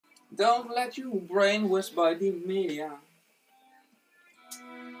Don't let you brainwash by the media.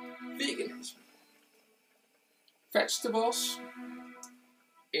 Veganism. Vegetables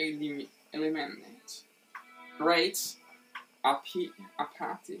eliminate. Great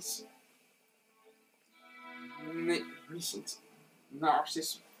apathies. Recent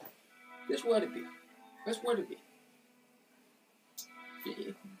narcissism. This word it be. This word it be.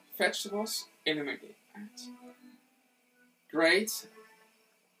 Vegetables eliminate. Great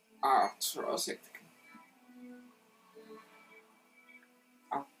arthritic.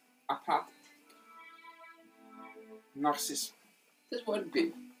 Apathic. Narcissism. This word it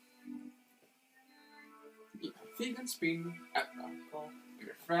be. Vegans being ethical,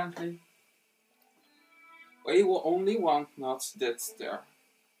 friendly. We will only want not that they're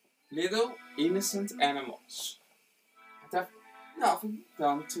little innocent animals that have nothing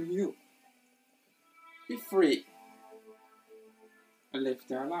done to you. Be free and live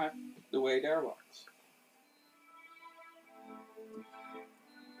their life the way they want.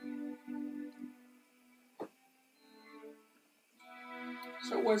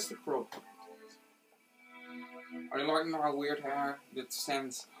 So what's the problem? Are you liking our weird hair that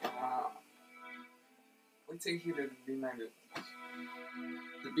stands? We think here that would be maybe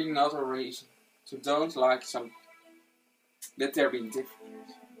there'd be another reason to don't like some that they're being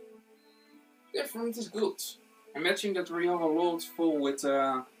different. Different is good. Imagine that we have a world full with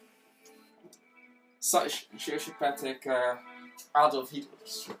sociopathic Adolf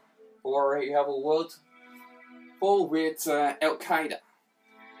Hitlers, or you have a world full with Al Qaeda,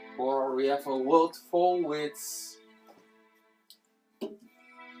 or we have a world full with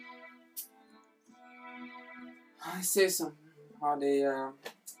I say some how they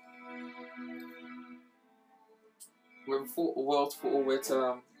we're a world full with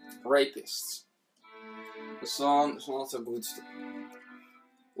rapists. It's not a good thing.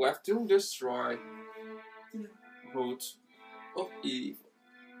 We have to destroy the root of evil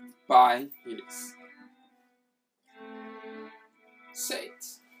by his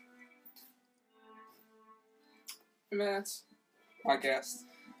saint. And that's my guest.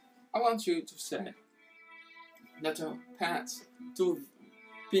 I want you to say that the path to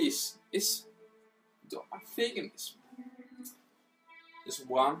peace is veganism. Is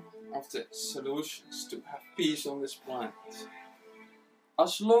one of the solutions to have peace on this planet.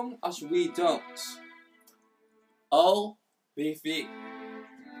 As long as we don't all be vegan,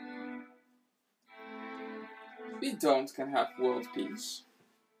 we can have world peace.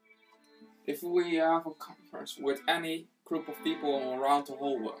 If we have a conference with any group of people around the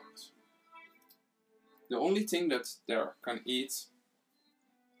whole world, the only thing that they can eat,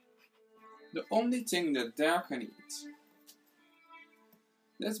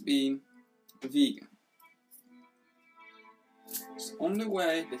 that's being vegan. It's the only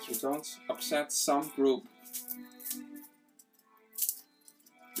way that you don't upset some group.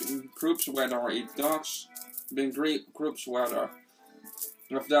 In groups where they eat dogs, in groups where they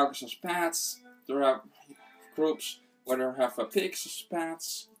have dogs as pets, there are groups where they have pigs as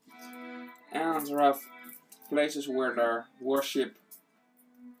pets, and there are places where they worship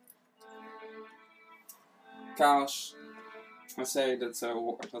cows. I say that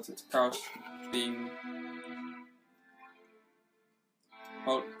the cows being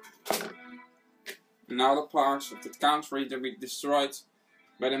in other parts of the country that be destroyed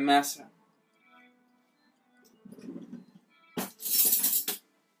by the mass.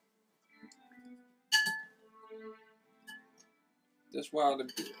 That's why the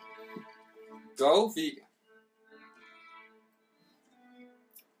go vegan.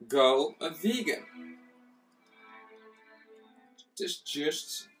 Go a vegan.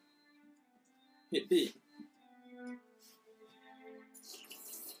 Just hit B.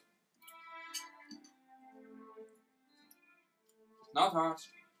 Not hard.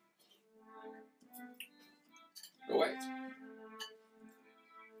 But wait.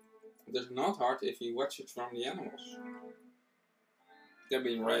 It is not hard if you watch it from the animals. They're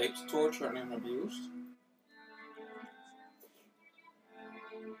being raped, tortured and abused.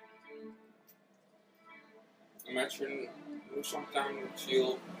 Imagine sometimes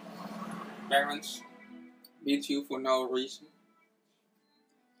your parents beat you for no reason.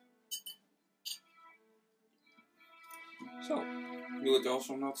 So, do it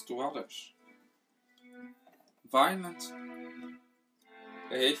also not to others. Violent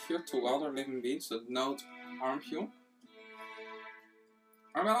behavior to other living beings that don't harm you.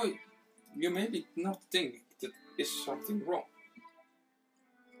 I know you maybe not think that is something wrong.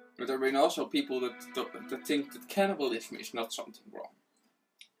 But there are also people that think that cannibalism is not something wrong.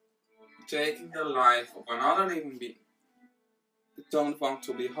 Taking the life of another living being that don't want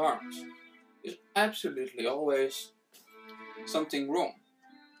to be harmed. There's absolutely always something wrong.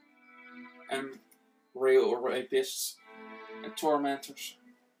 And real rapists and tormentors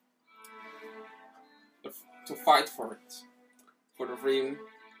to fight for it, for the freedom.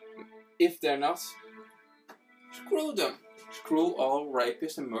 If they're not, screw them. Screw all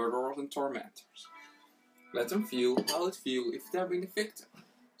rapists and murderers and tormentors. Let them feel how it feels if they're being a victim.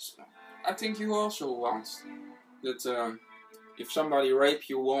 So, I think you also want that if somebody rapes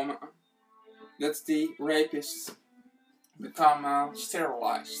your woman, that the rapist become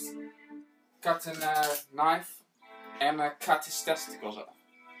sterilized. Cut a knife and cut his testicles off.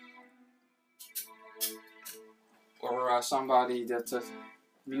 Or somebody that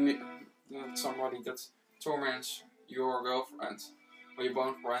torments your girlfriend or your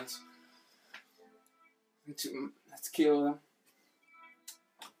boyfriend to let's kill them.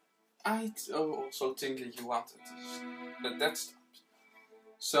 I also think that you want it, that stops.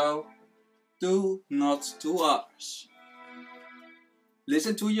 So do not to others.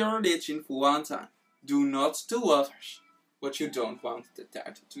 Listen to your religion for one time. Do not to others what you don't want that they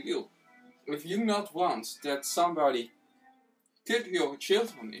do to you. If you not want that somebody kick your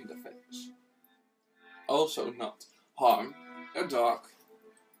children in the face, also not harm a dog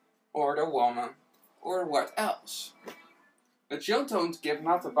or the woman or what else. But you don't give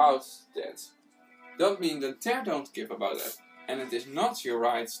not about that. Don't mean that they don't give about that. And it is not your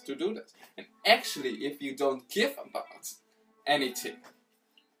right to do that. And actually, if you don't give about anything,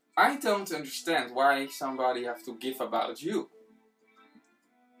 I don't understand why somebody have to give about you.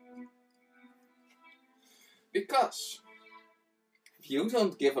 Because if you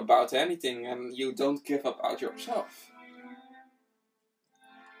don't give about anything and you don't give about yourself,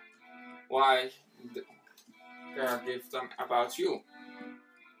 why they give them about you?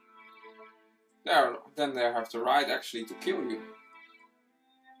 Then they have the right actually to kill you.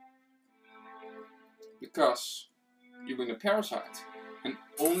 Because you've been a parasite. And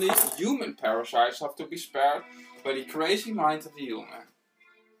only human parasites have to be spared by the crazy mind of the human.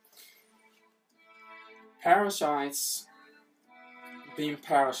 Parasites being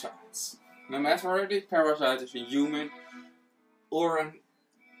parasites. No matter if the parasite is a human or a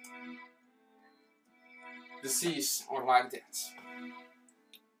disease or like that.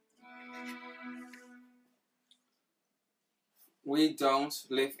 We don't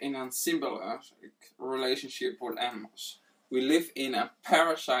live in a symbiotic relationship with animals. We live in a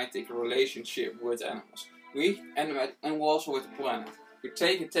parasitic relationship with animals. And also with the planet. We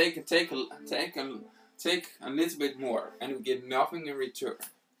take a little bit more, and we get nothing in return.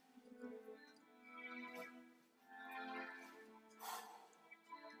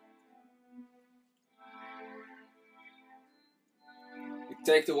 We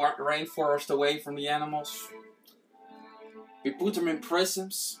take the rainforest away from the animals. We put them in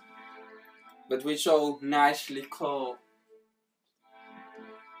prisons, but we so nicely call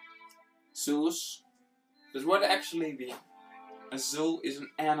zoos. But what actually be? A zoo is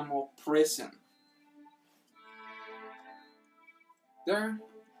an animal prison. There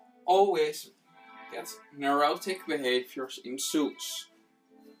always get neurotic behaviors in zoos.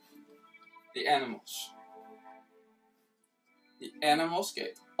 The animals. The animals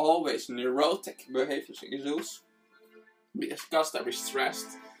get always neurotic behaviors in zoos. Because they be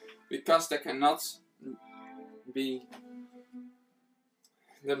stressed. Because they cannot be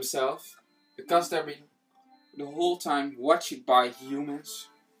themselves. Because they be the whole time watched by humans.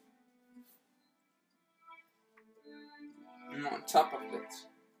 And on top of that,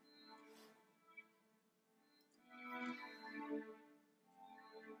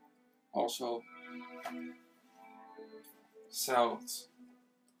 also sold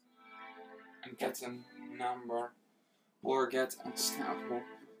and get a number or get a stamp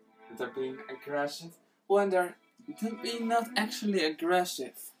that they're being aggressive when they're being not actually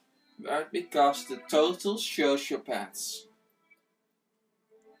aggressive, but because the total sociopaths,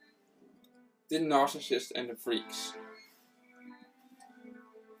 the narcissists and the freaks,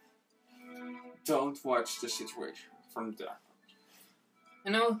 don't watch the situation from there.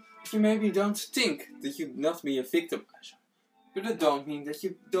 You know, you maybe don't think that you not be a victimizer, but that don't mean that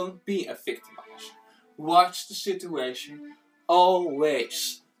you don't be a victimizer. Watch the situation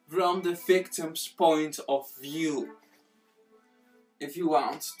always from the victim's point of view. If you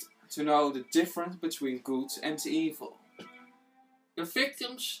want to know the difference between good and evil. The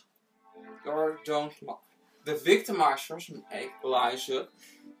victims don't lie. The victimizers make lies up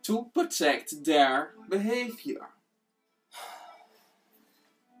to protect their behavior.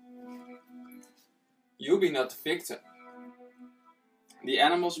 You be not the victim. The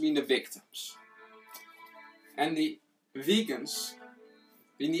animals be the victims. And the vegans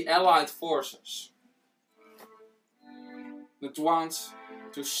in the Allied forces that want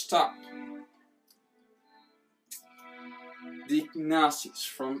to stop the Nazis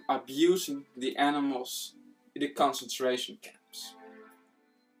from abusing the animals in the concentration camps.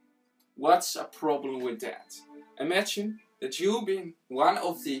 What's a problem with that? Imagine that you being one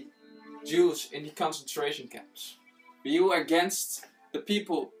of the Jews in the concentration camps. Are you against the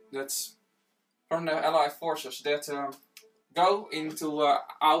people that from the Allied forces that go into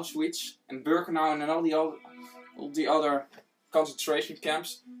Auschwitz and Birkenau and all the other concentration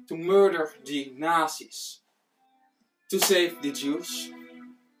camps to murder the Nazis to save the Jews?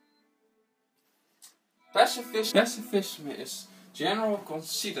 Pacifism is generally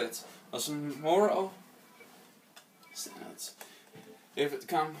considered as a moral stance if it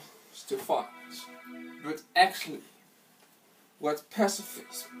comes to violence. But actually, what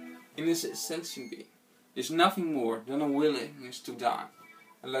pacifism in its essence being is nothing more than a willingness to die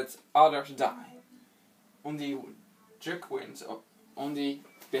and let others die on the on the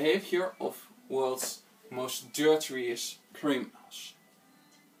behavior of world's most dirtiest criminals.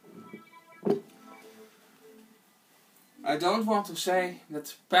 I don't want to say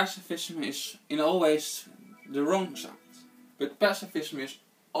that pacifism is in all ways the wrong side, but pacifism is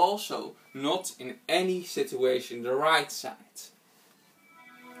also not in any situation the right side.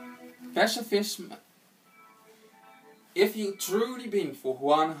 Pacifism, if you truly been for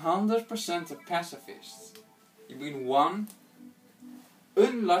 100% a pacifist, you've been one,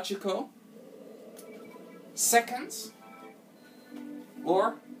 unlogical, second,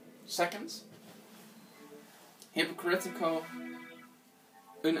 hypocritical,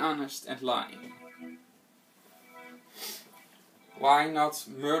 unhonest and lying. Why not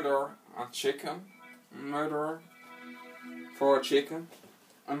murder a chicken? Murder for a chicken?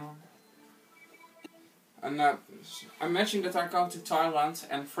 Imagine that I go to Thailand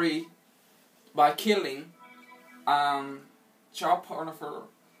and free by killing child porn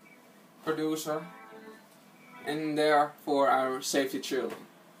producer, and therefore I save the children.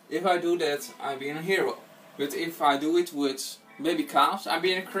 If I do that, I'm being a hero. But if I do it with baby calves, I'm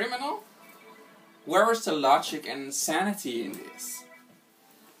being a criminal? Where is the logic and sanity in this?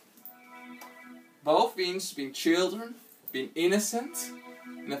 Both means being children, being innocent,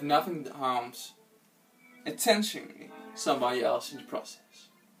 and have nothing that harms intentionally somebody else in the process.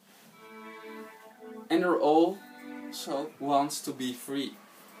 And they're all also wants to be free.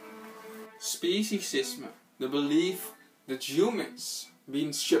 Speciesism, the belief that humans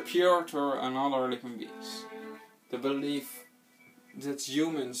being superior to another living beings. The belief that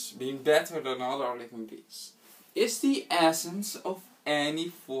humans being better than other living beings is the essence of any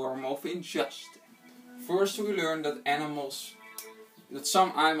form of injustice. First we learn that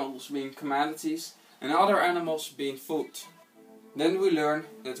some animals being commodities and other animals being food. Then we learn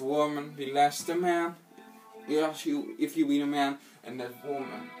that woman be less than man if you be a man, and that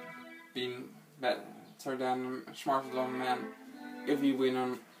woman being better than smarter than a man if you be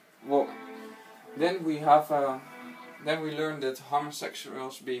a woman. Then we learn that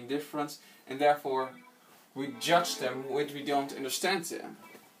homosexuals being different, and therefore we judge them when we don't understand them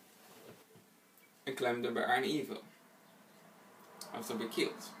and claim them are evil after be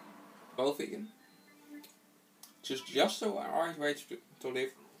killed. Both vegan. Just the right way to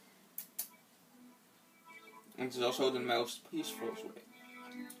live. And it's also the most peaceful way.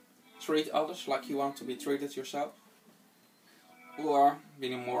 Treat others like you want to be treated yourself. Or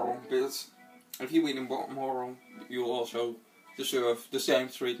being immoral, but if you be immoral, you also deserve the same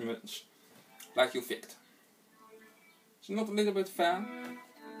treatment like you fit. It's not a little bit fair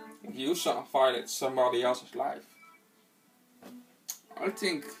if you violate somebody else's life. I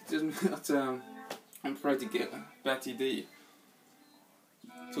think it is not a pretty bad idea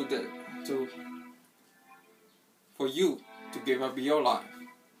for you to give up your life.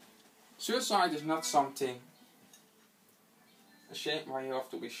 Suicide is not something why you have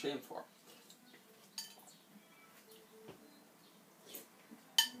to be ashamed for.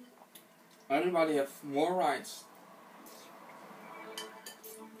 Everybody have more rights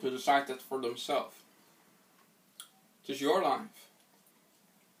to decide that for themselves. It is your life.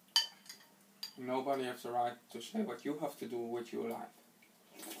 Nobody has the right to say what you have to do with your life.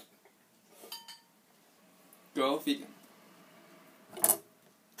 Go vegan.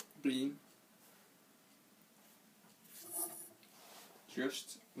 Be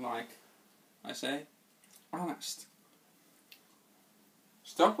just like I say, honest.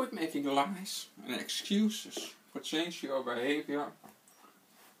 Stop with making lies and excuses for change your behavior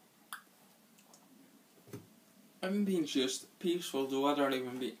and being just peaceful to other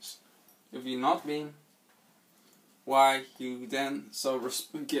living beings. If you're not being why you then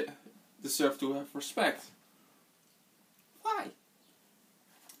deserve to have respect. Why?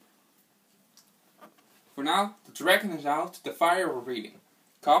 For now, the dragon is out, the fire we're reading.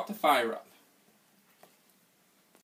 Cop the fire up.